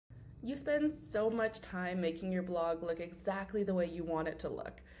You spend so much time making your blog look exactly the way you want it to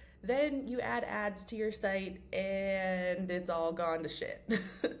look. Then you add ads to your site and it's all gone to shit.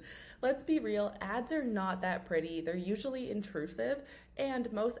 Let's be real, ads are not that pretty. They're usually intrusive,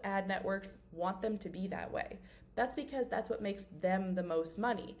 and most ad networks want them to be that way. That's because that's what makes them the most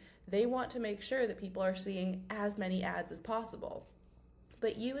money. They want to make sure that people are seeing as many ads as possible.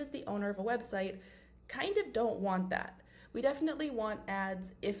 But you, as the owner of a website, kind of don't want that. We definitely want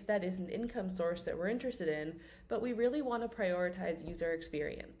ads if that is an income source that we're interested in, but we really want to prioritize user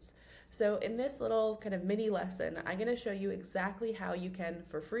experience. So in this little kind of mini lesson, I'm going to show you exactly how you can,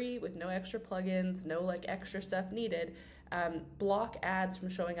 for free, with no extra plugins, no like extra stuff needed, block ads from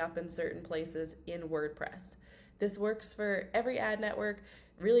showing up in certain places in WordPress. This works for every ad network,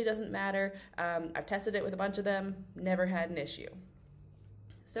 really doesn't matter. I've tested it with a bunch of them, never had an issue.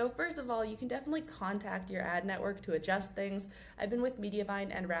 So first of all, you can definitely contact your ad network to adjust things. I've been with Mediavine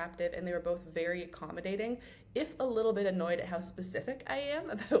and Raptive, and they were both very accommodating, if a little bit annoyed at how specific I am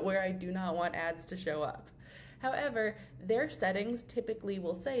about where I do not want ads to show up. However, their settings typically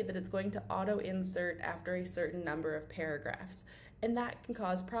will say that it's going to auto-insert after a certain number of paragraphs, and that can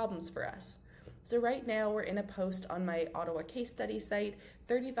cause problems for us. So right now we're in a post on my Ottawa case study site,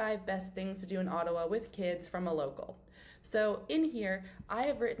 35 best things to do in Ottawa with kids from a local. So in here, I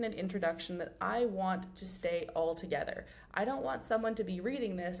have written an introduction that I want to stay all together. I don't want someone to be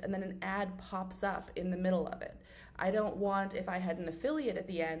reading this and then an ad pops up in the middle of it. I don't want, if I had an affiliate at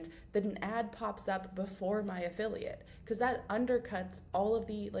the end, that an ad pops up before my affiliate, because that undercuts all of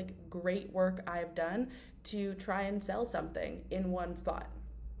the great work I've done to try and sell something in one spot.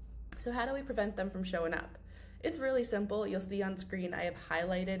 So how do we prevent them from showing up? It's really simple. You'll see on screen I have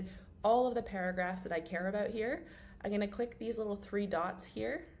highlighted all of the paragraphs that I care about here. I'm going to click these little 3 dots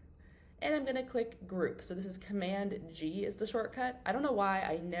here, and I'm going to click group. So this is Command G is the shortcut. I don't know why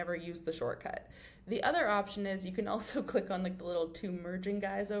I never use the shortcut. The other option is you can also click on the little 2 merging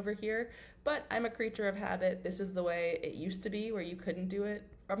guys over here, but I'm a creature of habit. This is the way it used to be where you couldn't do it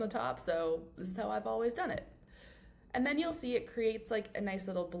from the top, so this is how I've always done it. And then you'll see it creates a nice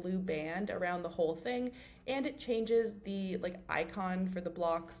little blue band around the whole thing, and it changes the icon for the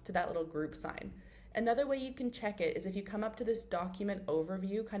blocks to that little group sign. Another way you can check it is if you come up to this document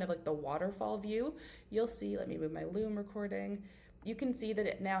overview, kind of like the waterfall view, you'll see, let me move my Loom recording, you can see that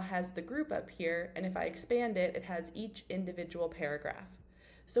it now has the group up here, and if I expand it, it has each individual paragraph.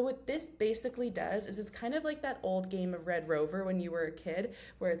 So what this basically does is it's kind of like that old game of Red Rover when you were a kid,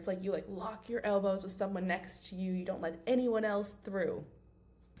 where it's you lock your elbows with someone next to you, you don't let anyone else through.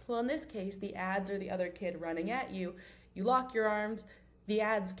 Well, in this case, the ads or the other kid running at you, you lock your arms, the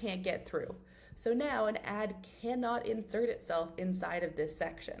ads can't get through. So now an ad cannot insert itself inside of this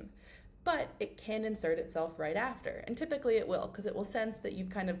section, but it can insert itself right after, and typically it will, because it will sense that you've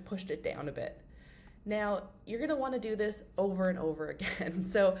kind of pushed it down a bit. Now, you're going to want to do this over and over again.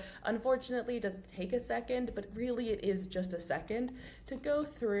 So unfortunately, it does take a second, but really it is just a second to go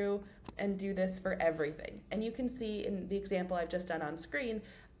through and do this for everything. And you can see in the example I've just done on screen,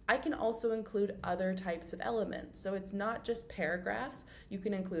 I can also include other types of elements. So it's not just paragraphs. You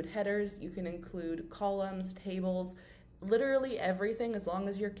can include headers, you can include columns, tables, literally everything. As long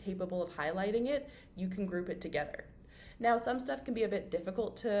as you're capable of highlighting it, you can group it together. Now, some stuff can be a bit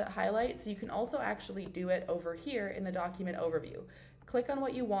difficult to highlight, so you can also actually do it over here in the document overview. Click on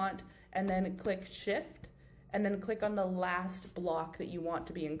what you want, and then click Shift, and then click on the last block that you want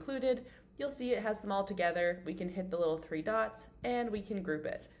to be included. You'll see it has them all together. We can hit the little 3 dots, and we can group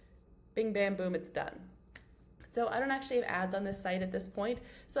it. Bing, bam, boom, it's done. So I don't actually have ads on this site at this point,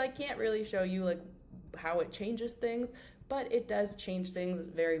 so I can't really show you how it changes things, but it does change things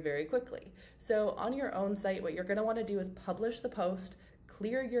very, very quickly. So on your own site, what you're going to want to do is publish the post,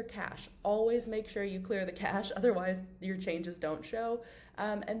 clear your cache. Always make sure you clear the cache, otherwise your changes don't show,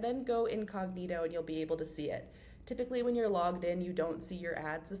 and then go incognito and you'll be able to see it. Typically when you're logged in, you don't see your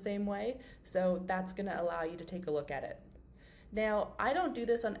ads the same way, so that's going to allow you to take a look at it. Now, I don't do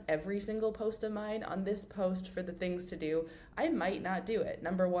this on every single post of mine. On this post for the things to do, I might not do it.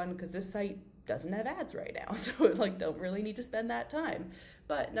 Number one, because this site doesn't have ads right now, so don't really need to spend that time.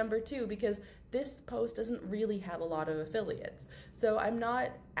 But number two, because this post doesn't really have a lot of affiliates. So I'm not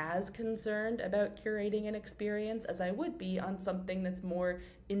as concerned about curating an experience as I would be on something that's more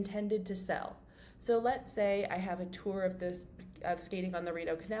intended to sell. So let's say I have a tour of skating on the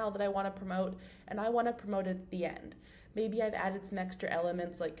Rideau Canal that I want to promote, and I want to promote it at the end. Maybe I've added some extra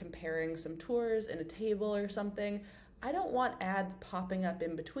elements like comparing some tours in a table or something. I don't want ads popping up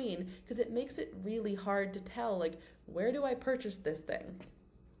in between because it makes it really hard to tell, where do I purchase this thing?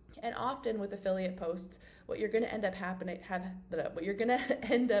 And often with affiliate posts, what you're going to end up having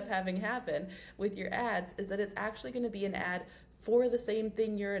happen with your ads is that it's actually going to be an ad for the same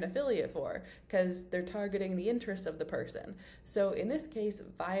thing you're an affiliate for, because they're targeting the interests of the person. So in this case,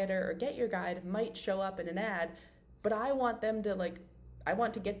 Viator or Get Your Guide might show up in an ad, but I want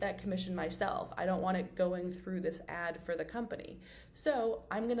to get that commission myself. I don't want it going through this ad for the company. So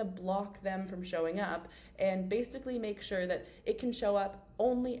I'm gonna block them from showing up and basically make sure that it can show up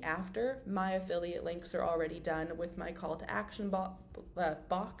only after my affiliate links are already done with my call to action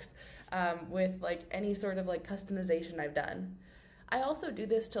box with like any sort of like customization I've done. I also do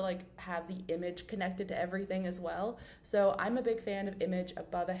this to like have the image connected to everything as well. So I'm a big fan of image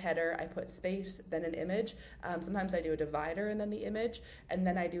above a header. I put space, then an image. Sometimes I do a divider and then the image, and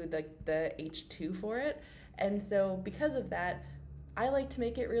then I do the H2 for it. And so because of that, I like to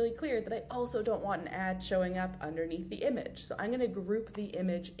make it really clear that I also don't want an ad showing up underneath the image. So I'm gonna group the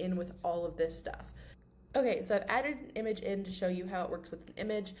image in with all of this stuff. Okay, so I've added an image in to show you how it works with an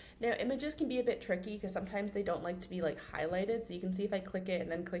image. Now, images can be a bit tricky because sometimes they don't like to be like highlighted. So you can see if I click it and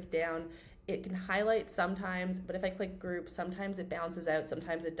then click down, it can highlight sometimes, but if I click group, sometimes it bounces out,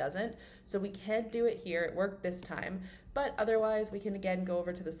 sometimes it doesn't. So we can't do it here. It worked this time, but otherwise we can again go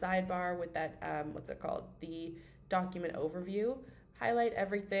over to the sidebar with that, the document overview, highlight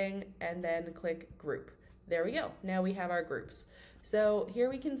everything, and then click group. There we go. Now we have our groups. So here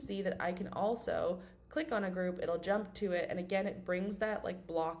we can see that I can also click on a group, it'll jump to it, and again it brings that like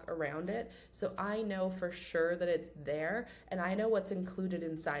block around it, so I know for sure that it's there and I know what's included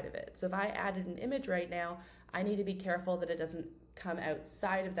inside of it. So if I added an image right now, I need to be careful that it doesn't come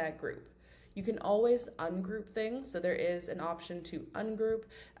outside of that group. You can always ungroup things, so there is an option to ungroup,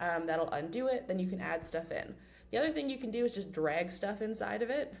 that'll undo it, then you can add stuff in. The other thing you can do is just drag stuff inside of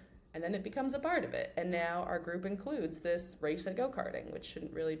it, and then it becomes a part of it, and now our group includes this race and go-karting, which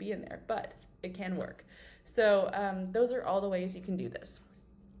shouldn't really be in there, but it can work. So those are all the ways you can do this.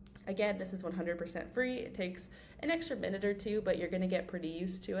 Again, this is 100% free. It takes an extra minute or two, but you're gonna get pretty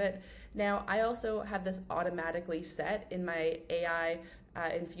used to it. Now, I also have this automatically set in my AI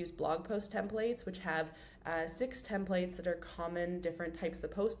infused blog post templates, which have 6 templates that are common different types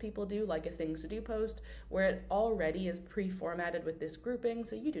of posts people do, like a things to do post, where it already is pre-formatted with this grouping,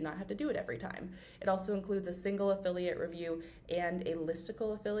 so you do not have to do it every time. It also includes a single affiliate review and a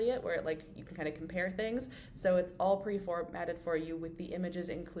listicle affiliate, where you can kind of compare things. So it's all pre-formatted for you with the images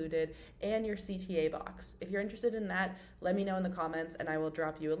included and your CTA box. If you're interested in that, let me know in the comments and I will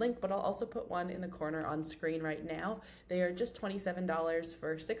drop you a link, but I'll also put one in the corner on screen right now. They are just $27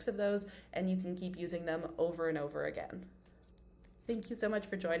 for 6 of those, and you can keep using them over and over again. Thank you so much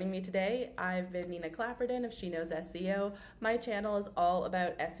for joining me today. I've been Nina Clapperton of She Knows SEO. My channel is all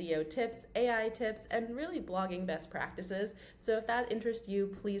about SEO tips, AI tips, and really blogging best practices. So if that interests you,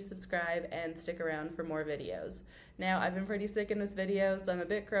 please subscribe and stick around for more videos. Now, I've been pretty sick in this video, so I'm a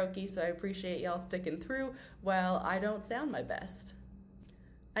bit croaky, so I appreciate y'all sticking through while I don't sound my best.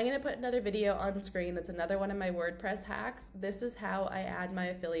 I'm going to put another video on screen that's another one of my WordPress hacks. This is how I add my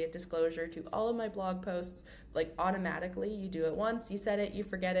affiliate disclosure to all of my blog posts, automatically. You do it once, you set it, you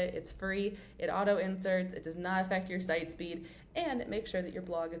forget it, it's free, it auto inserts, it does not affect your site speed, and it makes sure that your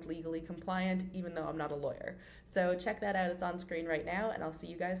blog is legally compliant, even though I'm not a lawyer. So check that out, it's on screen right now, and I'll see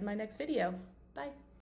you guys in my next video. Bye.